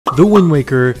The Wind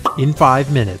Waker in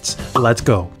 5 minutes. Let's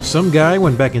go. Some guy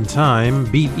went back in time,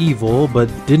 beat evil, but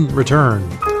didn't return.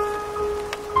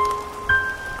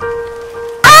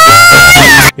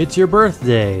 It's your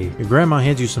birthday. Your grandma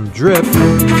hands you some drip,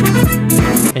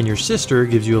 and your sister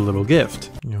gives you a little gift.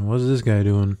 What's this guy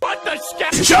doing? What the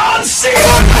John Cena!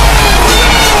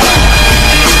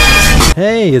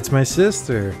 Hey, it's my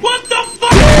sister. What the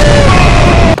fuck?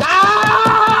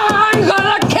 I'm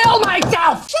gonna kill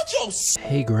myself! Shut your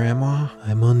Hey, Grandma.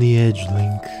 I'm on the edge,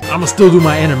 Link. I'ma still do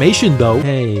my animation, though.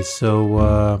 Hey, so,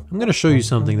 I'm gonna show you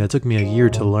something that took me a year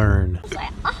to learn.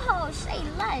 Oh, say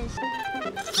less.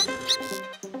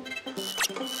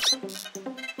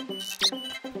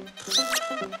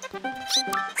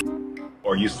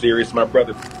 Are you serious, my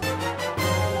brother?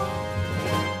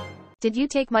 Did you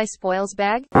take my spoils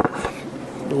bag?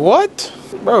 What?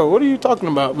 Bro, what are you talking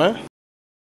about, man?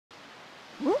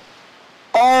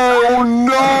 Oh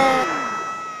no!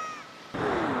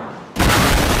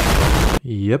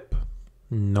 Yep.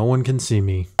 No one can see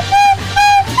me.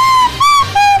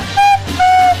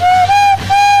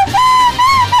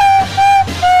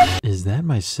 Is that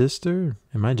my sister?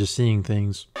 Am I just seeing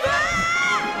things?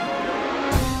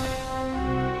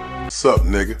 What's up,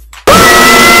 nigga?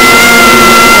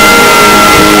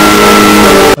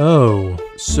 Oh,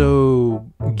 so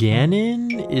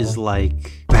Ganon is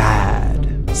like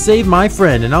bad. Save my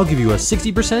friend and I'll give you a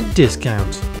 60%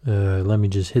 discount. Let me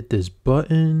just hit this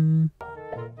button.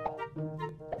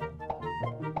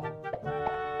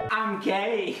 I'm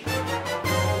gay.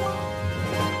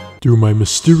 Through my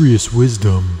mysterious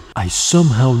wisdom, I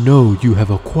somehow know you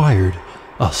have acquired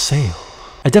a sale.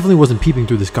 I definitely wasn't peeping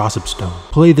through this gossip stone.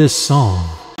 Play this song.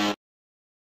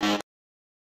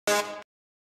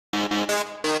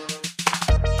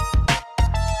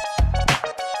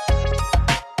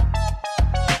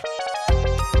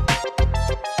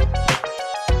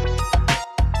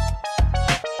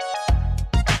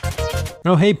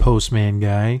 Oh, hey, postman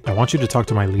guy. I want you to talk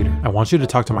to my leader. I want you to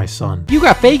talk to my son. You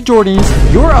got fake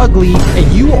Jordans, you're ugly,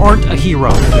 and you aren't a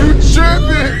hero. You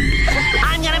tripping!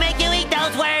 I'm gonna make you eat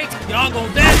those words. Y'all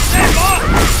gonna dance?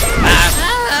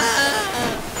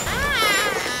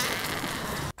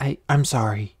 I'm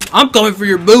sorry. I'm coming for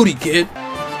your booty, kid.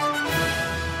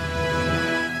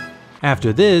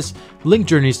 After this, Link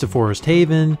journeys to Forest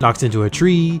Haven, knocks into a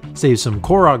tree, saves some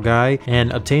Korok guy,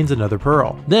 and obtains another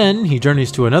pearl. Then, he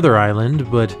journeys to another island,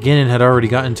 but Ganon had already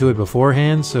gotten to it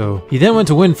beforehand, so he then went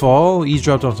to Windfall,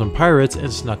 eavesdropped on some pirates,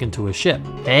 and snuck into a ship.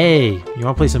 Hey, you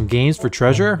wanna play some games for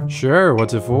treasure? Sure,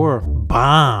 what's it for?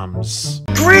 Bombs.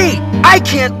 Great! I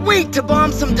can't wait to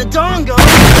bomb some Dodongo!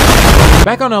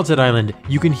 Back on Alted Island,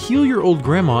 you can heal your old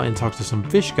grandma and talk to some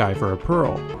fish guy for a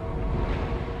pearl.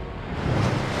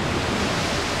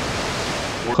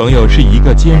 朋友是一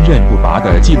个坚韧不拔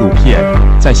的纪录片，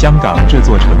在香港这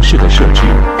座城市的设置。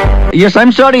Yes,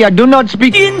 I'm sorry, I do not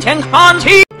speak.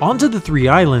 Onto the 3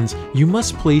 islands, you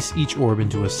must place each orb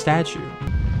into a statue.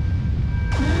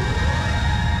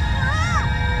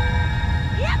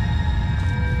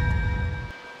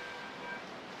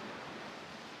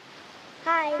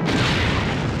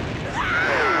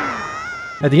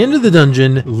 At the end of the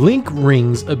dungeon, Link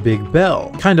rings a big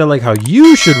bell. Kinda like how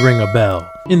you should ring a bell.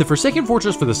 In the Forsaken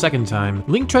Fortress for the second time,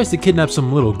 Link tries to kidnap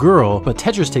some little girl, but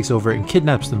Tetris takes over and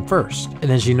kidnaps them first. And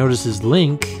then she notices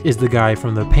Link is the guy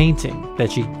from the painting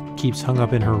that she keeps hung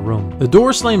up in her room. The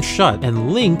door slams shut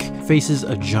and Link faces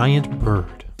a giant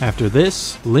bird. After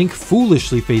this, Link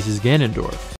foolishly faces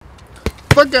Ganondorf.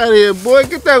 Fuck out of here, boy.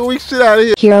 Get that weak shit out of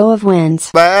here. Hero of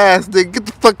wins. My ass, nigga. Get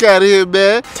the fuck out of here,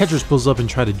 man. Tetris pulls up and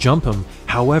tries to jump him.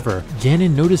 However,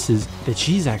 Ganon notices that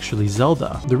she's actually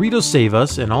Zelda. The Doritos save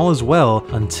us and all is well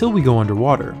until we go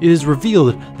underwater. It is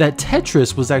revealed that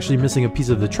Tetris was actually missing a piece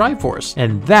of the Triforce,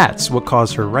 and that's what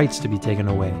caused her rights to be taken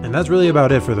away. And that's really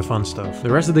about it for the fun stuff.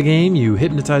 The rest of the game, you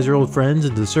hypnotize your old friends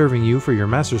into serving you for your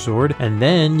Master Sword, and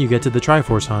then you get to the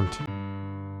Triforce hunt.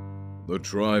 The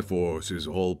Triforce is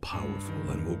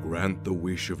all-powerful and will grant the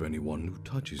wish of anyone who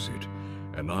touches it.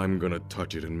 And I'm gonna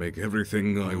touch it and make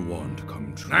everything I want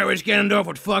come true. I wish Ganondorf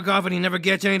would fuck off and he never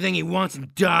gets anything he wants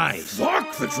and dies.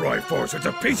 Fuck the Triforce! It's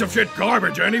a piece of shit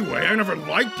garbage anyway! I never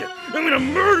liked it! I'm gonna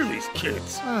murder these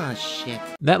kids! Oh, shit.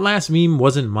 That last meme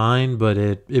wasn't mine, but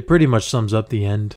it pretty much sums up the end.